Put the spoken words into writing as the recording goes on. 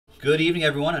Good evening,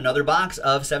 everyone. Another box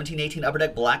of 17-18 Upper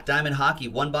Deck Black Diamond Hockey.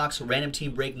 One box random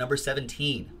team break number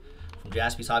 17 from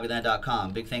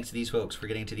JaspysHobbyland.com. Big thanks to these folks for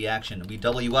getting into the action. We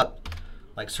double you up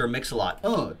like Sir Mix-a-Lot.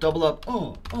 Double up.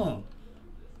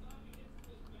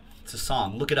 It's a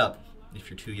song. Look it up if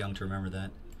you're too young to remember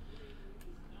that.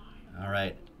 All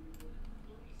right.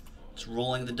 It's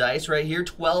rolling the dice right here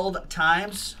 12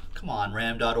 times. Come on,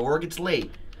 ram.org. It's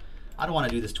late. I don't want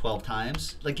to do this 12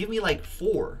 times. Like, give me like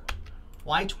 4.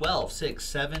 Why 12? 6,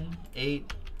 7,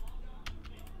 8.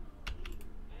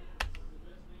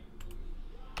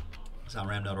 That's how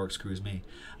ram.org screws me.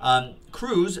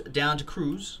 Cruise down to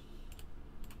cruise.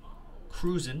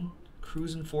 Cruising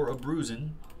for a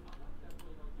bruising.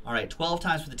 All right, 12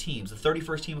 times for the teams. The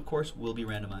 31st team, of course, will be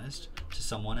randomized to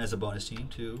someone as a bonus team,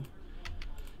 too.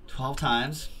 12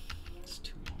 times. It's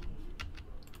too long.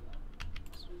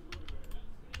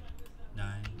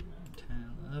 9,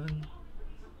 10, 11.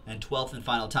 And 12th and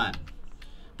final time.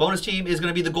 Bonus team is going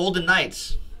to be the Golden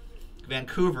Knights.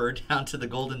 Vancouver down to the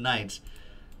Golden Knights.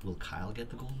 Will Kyle get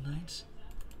the Golden Knights?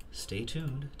 Stay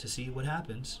tuned to see what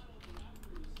happens.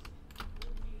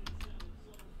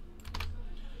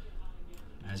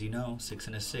 As you know, 6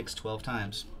 and a 6, 12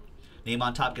 times. Name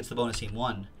on top gets the bonus team.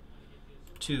 1,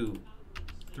 2,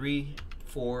 3,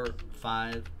 4,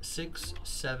 5, 6,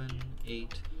 7,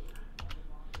 8,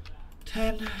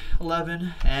 10,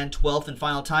 11, and 12th and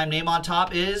final time. Name on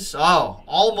top is,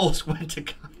 almost went to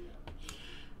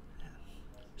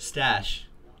Stash.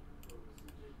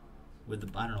 With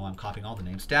the, I don't know why I'm copying all the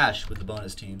names. Stash with the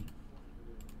bonus team.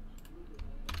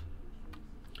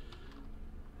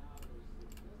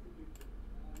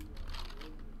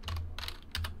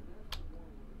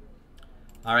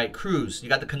 All right, Cruz. You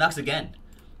got the Canucks again.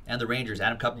 And the Rangers.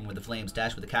 Adam Kupperman with the Flames.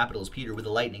 Dash with the Capitals. Peter with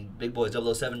the Lightning. Big Boys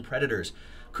 007 Predators.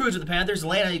 Cruz with the Panthers.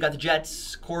 Elena, you got the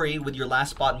Jets. Corey with your last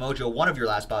spot mojo. One of your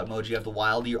last spot mojo, you have the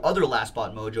Wild. Your other last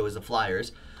spot mojo is the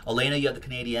Flyers. Elena, you have the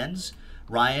Canadiens.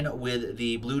 Ryan with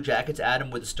the Blue Jackets.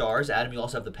 Adam with the Stars. Adam, you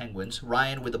also have the Penguins.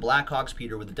 Ryan with the Blackhawks.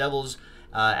 Peter with the Devils.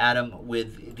 Adam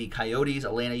with the Coyotes.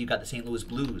 Elena, you got the St. Louis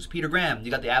Blues. Peter Graham,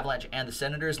 you got the Avalanche and the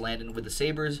Senators. Landon with the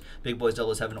Sabres. Big Boys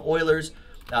 007 Oilers.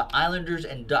 Islanders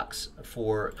and Ducks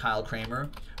for Kyle Kramer.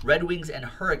 Red Wings and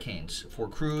Hurricanes for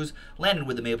Cruz. Landon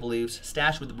with the Maple Leafs.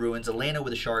 Stash with the Bruins. Elena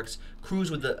with the Sharks.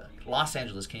 Cruz with the Los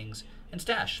Angeles Kings. And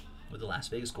Stash with the Las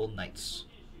Vegas Golden Knights.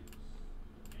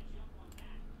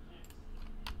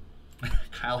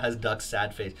 Kyle has Ducks'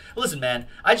 sad face. Listen, man,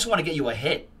 I just want to get you a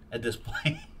hit at this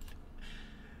point.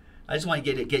 I just want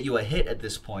to get you a hit at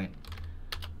this point.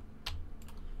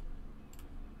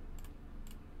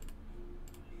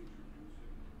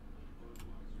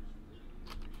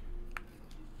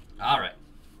 All right.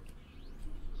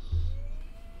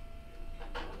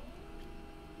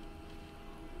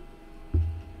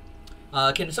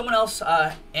 Can someone else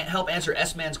help answer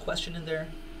S-Man's question in there?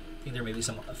 I think there may be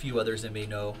a few others that may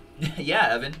know. Yeah,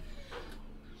 Evan.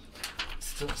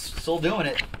 Still doing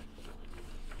it.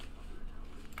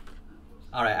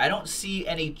 All right, I don't see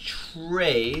any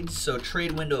trades, so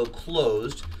trade window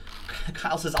closed.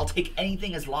 Kyle says, I'll take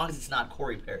anything as long as it's not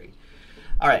Corey Perry.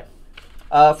 All right.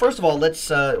 First of all, let's,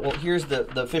 well, here's the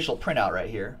official printout right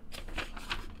here.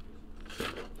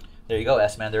 There you go,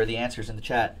 S-Man. There are the answers in the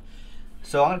chat.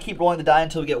 So I'm going to keep rolling the die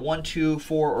until we get 1, 2,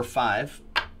 4, or 5.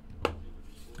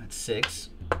 That's 6.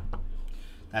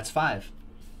 That's 5.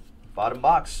 Bottom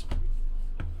box.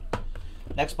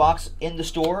 Next box in the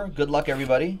store. Good luck,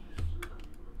 everybody.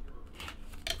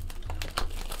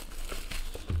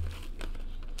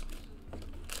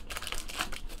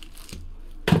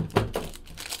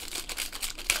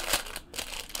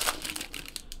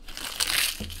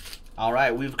 All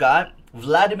right, we've got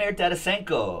Vladimir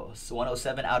Tarasenko,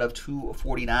 107 out of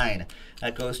 249.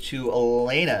 That goes to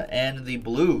Elena and the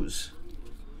Blues.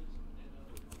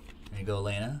 There you go,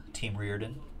 Elena. Team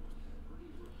Reardon.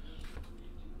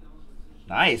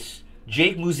 Nice.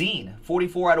 Jake Muzine,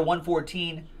 44 out of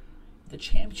 114. The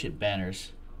championship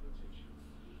banners.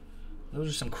 Those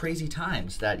are some crazy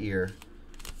times that year.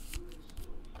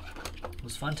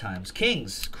 Those fun times.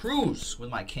 Kings. Cruz with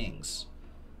my Kings.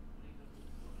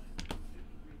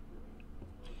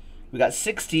 We got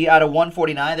 60 out of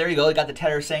 149. There you go. We got the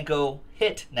Tarasenko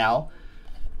hit now.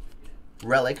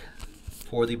 Relic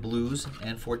for the Blues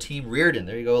and for Team Reardon.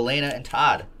 There you go, Elena and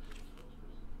Todd.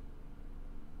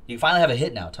 You finally have a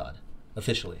hit now, Todd,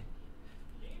 officially.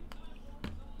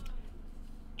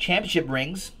 Championship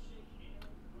rings.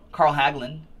 Carl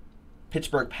Hagelin,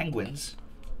 Pittsburgh Penguins.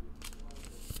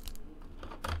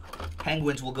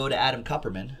 Penguins will go to Adam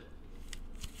Kupperman.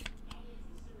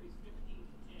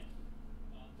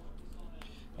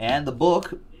 And the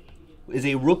book is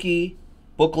a rookie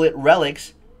Booklet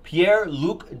Relics,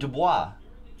 Pierre-Luc Dubois.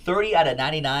 30 out of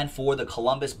 99 for the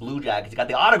Columbus Blue Jackets. You got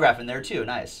the autograph in there too.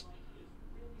 Nice.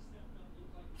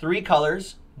 3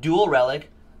 colors, dual relic,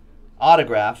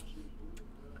 autograph,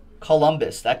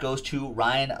 Columbus. That goes to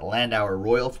Ryan Landauer.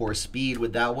 Royal for speed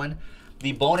with that one.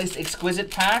 The bonus exquisite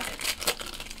pack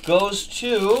goes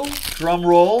to, drum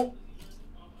roll,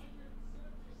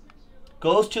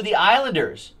 goes to the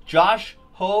Islanders. Josh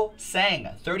Ho-Sang.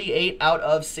 38 out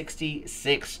of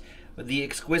 66 with the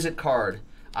exquisite card.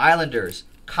 Islanders.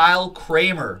 Kyle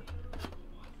Kramer.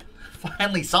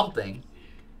 Finally something.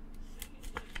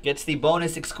 Gets the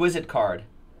bonus exquisite card.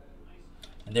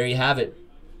 And there you have it.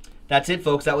 That's it,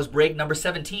 folks. That was break number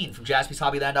 17 from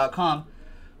JaspysHobbyland.com.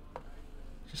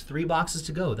 Just 3 boxes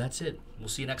to go. That's it. We'll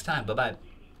see you next time. Bye-bye.